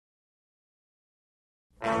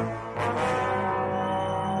I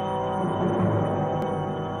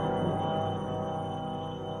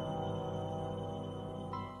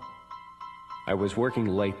was working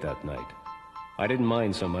late that night. I didn't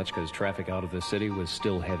mind so much because traffic out of the city was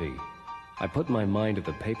still heavy. I put my mind to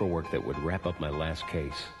the paperwork that would wrap up my last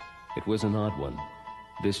case. It was an odd one.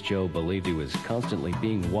 This Joe believed he was constantly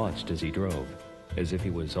being watched as he drove, as if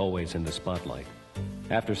he was always in the spotlight.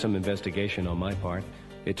 After some investigation on my part,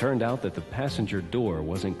 it turned out that the passenger door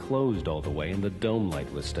wasn't closed all the way and the dome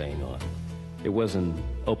light was staying on. It was an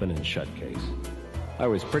open and shut case. I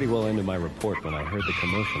was pretty well into my report when I heard the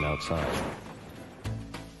commotion outside.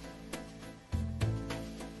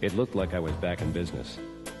 It looked like I was back in business.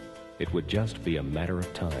 It would just be a matter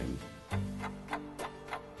of time.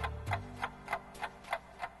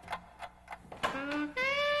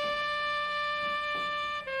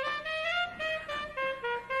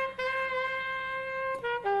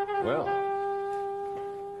 Well.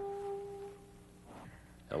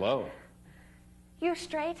 Hello. You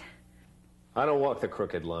straight? I don't walk the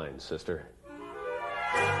crooked line, sister.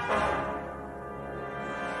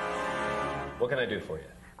 What can I do for you?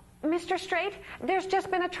 Mr. Straight, there's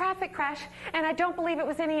just been a traffic crash, and I don't believe it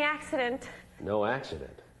was any accident. No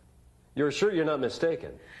accident? You're sure you're not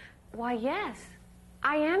mistaken? Why, yes.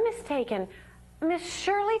 I am mistaken. Miss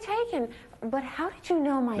Shirley Taken. But how did you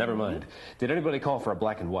know my name? Never mind. Did anybody call for a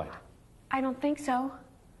black and white? I don't think so.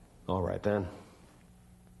 All right, then.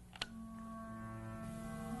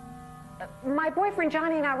 My boyfriend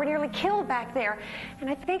Johnny and I were nearly killed back there, and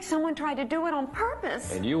I think someone tried to do it on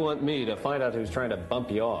purpose. And you want me to find out who's trying to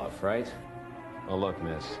bump you off, right? Oh, look,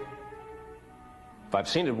 miss. If I've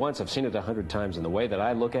seen it once, I've seen it 100 times, and the way that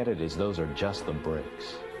I look at it is those are just the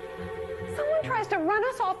brakes. Someone tries to run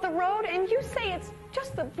us off the road, and you say it's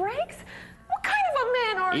just the brakes? What kind of a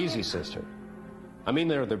man are you? Easy, sister. I mean,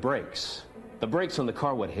 they're the brakes. The brakes on the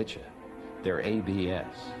car would hit you. They're ABS.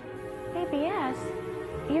 ABS?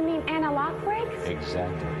 You mean anti-lock brakes?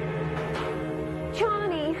 Exactly.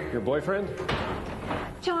 Johnny! Your boyfriend?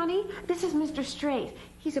 Johnny, this is Mr. Straight.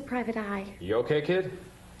 He's a private eye. You okay, kid?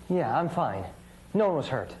 Yeah, I'm fine. No one was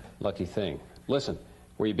hurt. Lucky thing. Listen,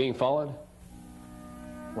 were you being followed?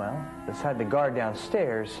 Well, beside the guard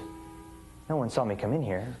downstairs, no one saw me come in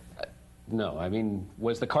here. No, I mean,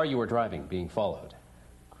 was the car you were driving being followed?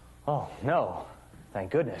 Oh, no.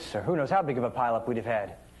 Thank goodness. Or who knows how big of a pileup we'd have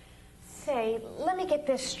had. Say, let me get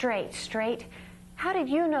this straight. How did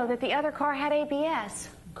you know that the other car had ABS?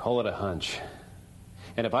 Call it a hunch.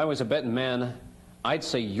 And if I was a betting man, I'd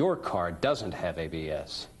say your car doesn't have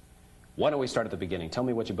ABS. Why don't we start at the beginning? Tell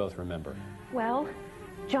me what you both remember. Well,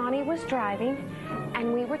 Johnny was driving,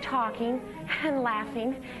 and we were talking and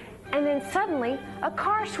laughing, and then suddenly a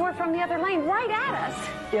car swerved from the other lane right at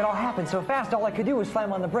us. It all happened so fast, all I could do was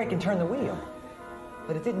slam on the brake and turn the wheel.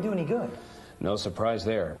 But it didn't do any good. No surprise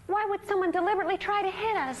there. Why would someone deliberately try to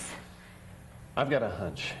hit us? I've got a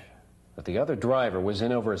hunch that the other driver was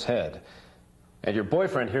in over his head, and your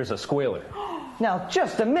boyfriend hears a squealer. Now,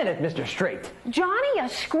 just a minute, Mr. Straight. Johnny, a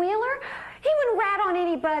squealer? He wouldn't rat on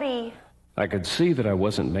anybody. I could see that I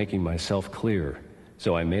wasn't making myself clear,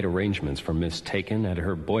 so I made arrangements for Miss Taken and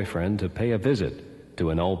her boyfriend to pay a visit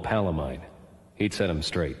to an old pal of mine. He'd set him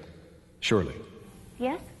straight. Surely.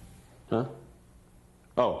 Yes? Huh?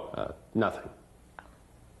 Oh, nothing.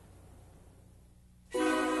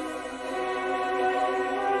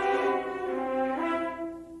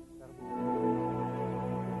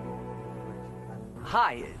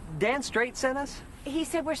 Hi, Dan Straight sent us? He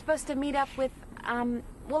said we're supposed to meet up with,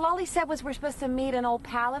 well, all he said was we're supposed to meet an old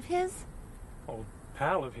pal of his. Old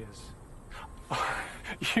pal of his?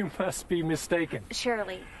 You must be mistaken.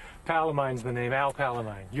 Shirley. Palamine's the name, Al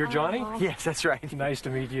Palamine. You're Johnny? Yes, that's right. Nice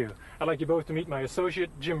to meet you. I'd like you both to meet my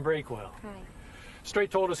associate, Jim Breakwell. Right.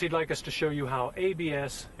 Straight told us he'd like us to show you how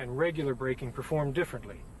ABS and regular braking perform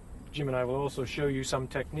differently. Jim and I will also show you some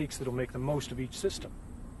techniques that'll make the most of each system.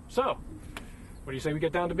 So, what do you say we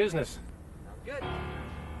get down to business? Good.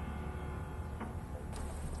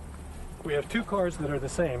 We have two cars that are the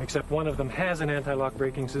same, except one of them has an anti-lock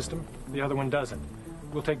braking system, the other one doesn't.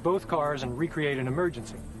 We'll take both cars and recreate an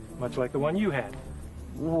emergency, much like the one you had.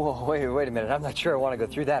 Whoa, wait a minute. I'm not sure I want to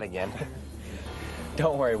go through that again.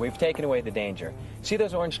 Don't worry, we've taken away the danger. See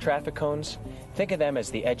those orange traffic cones? Think of them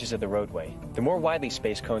as the edges of the roadway. The more widely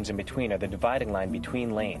spaced cones in between are the dividing line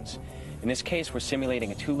between lanes. In this case, we're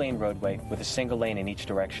simulating a two-lane roadway with a single lane in each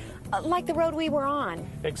direction. Like the road we were on.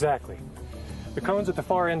 Exactly. The cones at the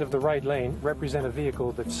far end of the right lane represent a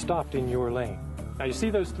vehicle that's stopped in your lane. Now you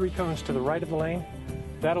see those three cones to the right of the lane?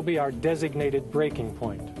 That'll be our designated braking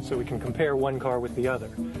point, so we can compare one car with the other.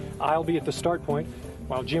 I'll be at the start point,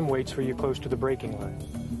 while Jim waits for you close to the braking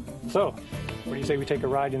line. So, what do you say we take a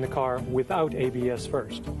ride in the car without ABS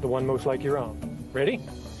first? The one most like your own. Ready?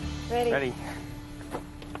 Ready. Ready?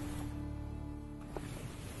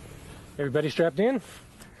 Everybody strapped in?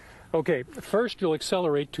 Okay, first you'll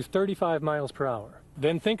accelerate to 35 miles per hour.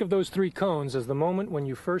 Then think of those 3 cones as the moment when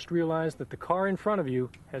you first realize that the car in front of you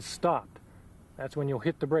has stopped. That's when you'll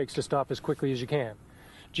hit the brakes to stop as quickly as you can.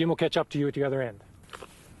 Jim will catch up to you at the other end.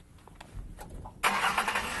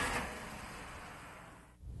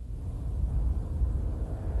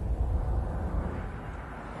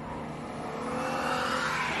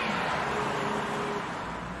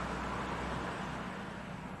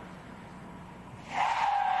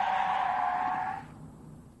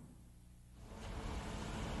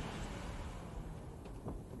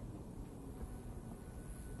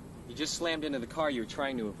 You just slammed into the car you were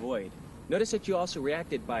trying to avoid. Notice that you also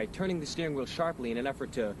reacted by turning the steering wheel sharply in an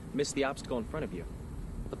effort to miss the obstacle in front of you.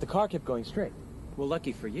 But the car kept going straight. Well,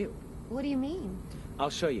 lucky for you. What do you mean? I'll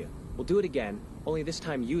show you. We'll do it again, only this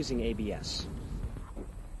time using ABS.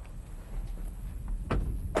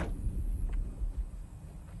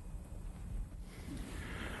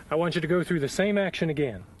 I want you to go through the same action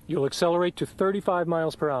again. You'll accelerate to 35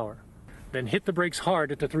 miles per hour. Then hit the brakes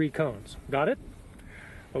hard at the 3 cones. Got it?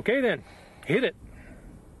 Okay then, hit it.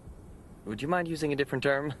 Would you mind using a different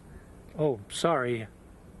term? Oh, sorry.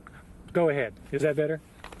 Go ahead. Is that better?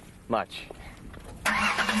 Much.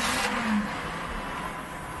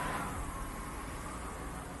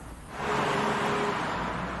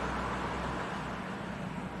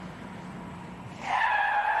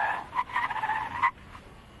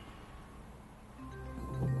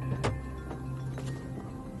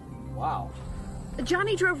 Wow.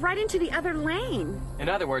 Johnny drove right into the other lane. In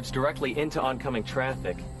other words, directly into oncoming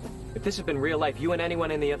traffic. If this had been real life, you and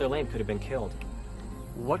anyone in the other lane could have been killed.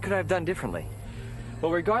 What could I have done differently?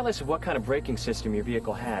 Well, regardless of what kind of braking system your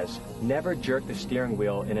vehicle has, never jerk the steering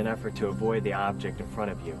wheel in an effort to avoid the object in front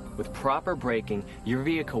of you. With proper braking, your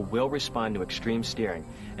vehicle will respond to extreme steering,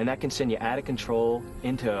 and that can send you out of control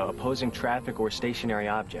into opposing traffic or stationary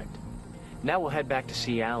object. Now we'll head back to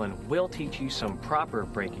see Al, and we'll teach you some proper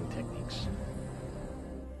braking techniques.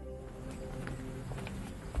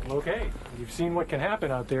 Okay, you've seen what can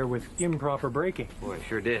happen out there with improper braking. Boy, I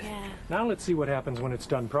sure did. Yeah. Now let's see what happens when it's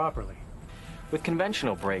done properly. With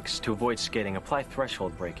conventional brakes, to avoid skidding, apply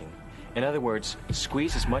threshold braking. In other words,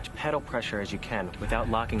 squeeze as much pedal pressure as you can without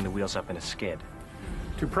locking the wheels up in a skid.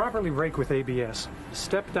 To properly brake with ABS,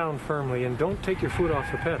 step down firmly and don't take your foot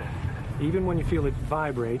off the pedal, even when you feel it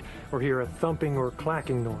vibrate or hear a thumping or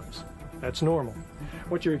clacking noise. That's normal.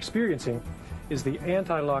 What you're experiencing is the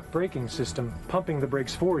anti-lock braking system pumping the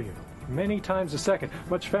brakes for you, many times a second,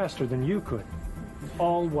 much faster than you could,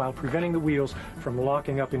 all while preventing the wheels from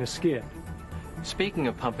locking up in a skid. Speaking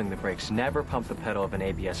of pumping the brakes, never pump the pedal of an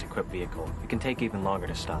ABS-equipped vehicle. It can take even longer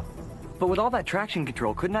to stop. But with all that traction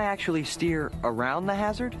control, couldn't I actually steer around the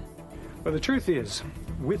hazard? Well, the truth is,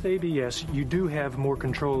 with ABS, you do have more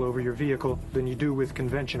control over your vehicle than you do with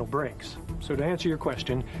conventional brakes. So to answer your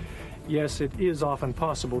question, yes, it is often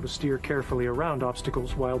possible to steer carefully around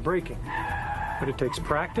obstacles while braking. But it takes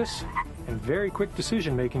practice and very quick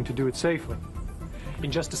decision-making to do it safely.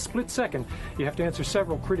 In just a split second, you have to answer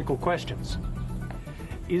several critical questions.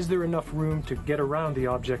 Is there enough room to get around the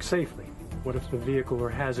object safely? What if the vehicle or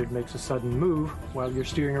hazard makes a sudden move while you're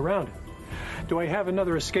steering around it? Do I have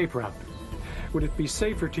another escape route? Would it be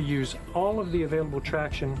safer to use all of the available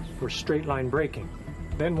traction for straight-line braking?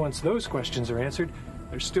 Then once those questions are answered,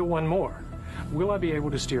 there's still one more. Will I be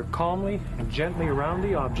able to steer calmly and gently around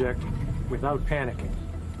the object without panicking?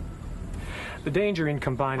 The danger in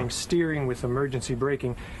combining steering with emergency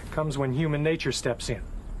braking comes when human nature steps in.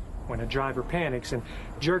 When a driver panics and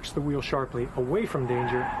jerks the wheel sharply away from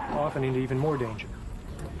danger, often into even more danger.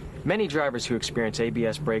 Many drivers who experience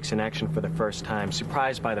ABS brakes in action for the first time,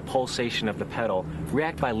 surprised by the pulsation of the pedal,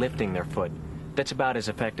 react by lifting their foot. That's about as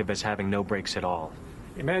effective as having no brakes at all.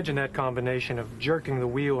 Imagine that combination of jerking the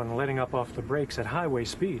wheel and letting up off the brakes at highway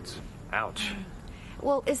speeds. Ouch.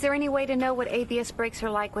 Well, is there any way to know what ABS brakes are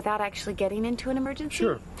like without actually getting into an emergency?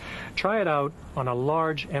 Sure. Try it out on a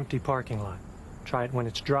large, empty parking lot. Try it when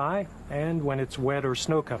it's dry and when it's wet or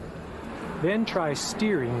snow-covered. Then try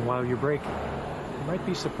steering while you're braking. You might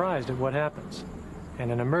be surprised at what happens.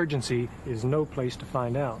 And an emergency is no place to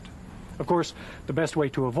find out. Of course, the best way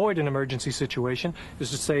to avoid an emergency situation is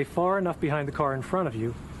to stay far enough behind the car in front of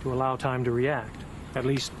you to allow time to react. At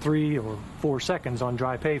least 3 or 4 seconds on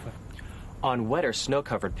dry pavement. On wet or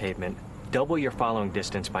snow-covered pavement, double your following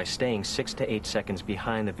distance by staying 6 to 8 seconds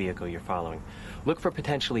behind the vehicle you're following. Look for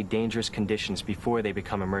potentially dangerous conditions before they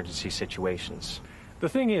become emergency situations. The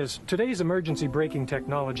thing is, today's emergency braking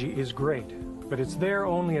technology is great, but it's there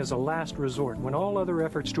only as a last resort when all other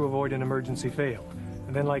efforts to avoid an emergency fail.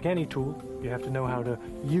 And then like any tool, you have to know how to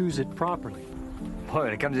use it properly. Boy,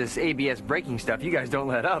 when it comes to this ABS braking stuff, you guys don't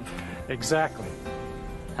let up. Exactly.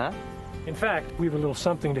 Huh? In fact, we have a little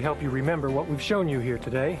something to help you remember what we've shown you here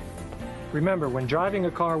today. Remember, when driving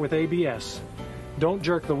a car with ABS, don't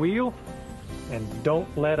jerk the wheel and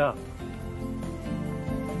don't let up.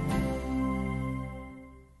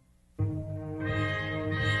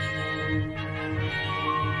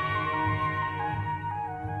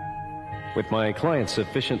 With my clients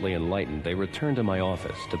sufficiently enlightened, they returned to my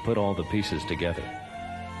office to put all the pieces together.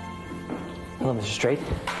 Hello, Mr. Straight.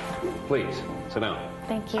 Please, sit down.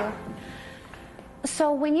 Thank you.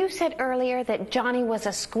 So when you said earlier that Johnny was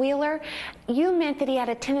a squealer, you meant that he had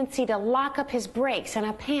a tendency to lock up his brakes in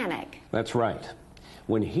a panic. That's right.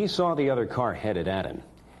 When he saw the other car headed at him,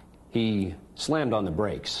 he slammed on the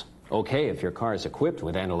brakes. Okay, if your car is equipped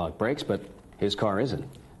with anti-lock brakes, but his car isn't.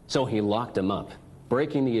 So he locked them up,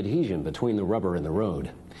 breaking the adhesion between the rubber and the road.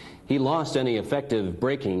 He lost any effective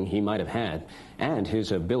braking he might have had, and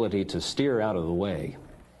his ability to steer out of the way.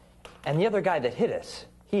 And the other guy that hit us,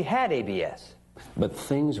 he had ABS. But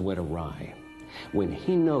things went awry when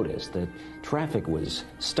he noticed that traffic was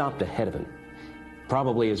stopped ahead of him,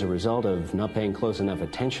 probably as a result of not paying close enough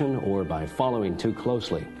attention or by following too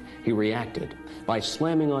closely. He reacted by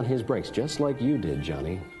slamming on his brakes, just like you did,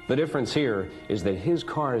 Johnny. The difference here is that his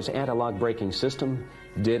car's anti-lock braking system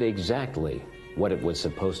did exactly what it was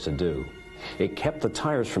supposed to do. It kept the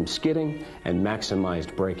tires from skidding and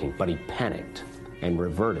maximized braking, but he panicked and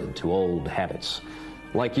reverted to old habits.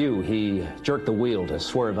 Like you, he jerked the wheel to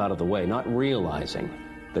swerve out of the way, not realizing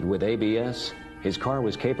that with ABS, his car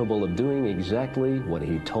was capable of doing exactly what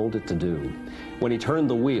he told it to do. When he turned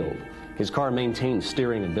the wheel, his car maintained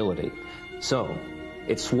steering ability. So,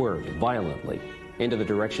 it swerved violently into the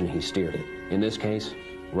direction he steered it. In this case,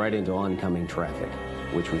 right into oncoming traffic,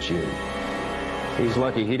 which was you. He's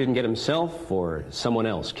lucky he didn't get himself or someone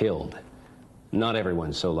else killed. Not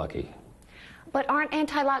everyone's so lucky. But aren't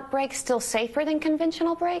anti-lock brakes still safer than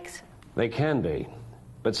conventional brakes? They can be.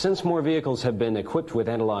 But since more vehicles have been equipped with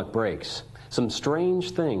anti-lock brakes, some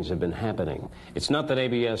strange things have been happening. It's not that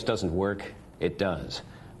ABS doesn't work, it does.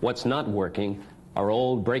 What's not working are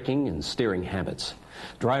old braking and steering habits.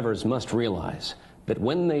 Drivers must realize that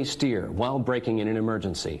when they steer while braking in an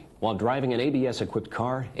emergency, while driving an ABS-equipped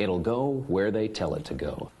car, it'll go where they tell it to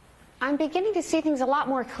go. I'm beginning to see things a lot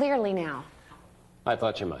more clearly now. I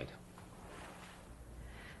thought you might.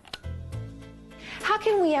 How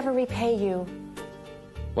can we ever repay you?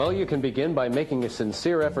 Well, you can begin by making a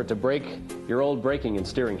sincere effort to break your old braking and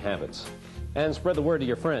steering habits. And spread the word to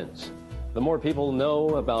your friends. The more people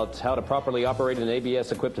know about how to properly operate an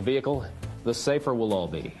ABS-equipped vehicle, the safer we'll all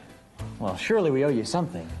be. Well, surely we owe you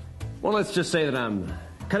something. Well, let's just say that I'm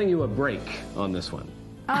cutting you a break on this one.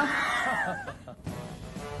 Okay,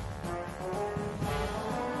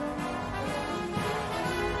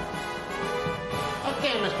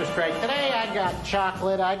 Mr. Straight, today I got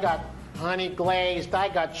chocolate, I got honey glazed, I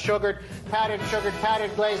got powdered sugared,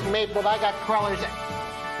 powdered glazed maple, I got crullers.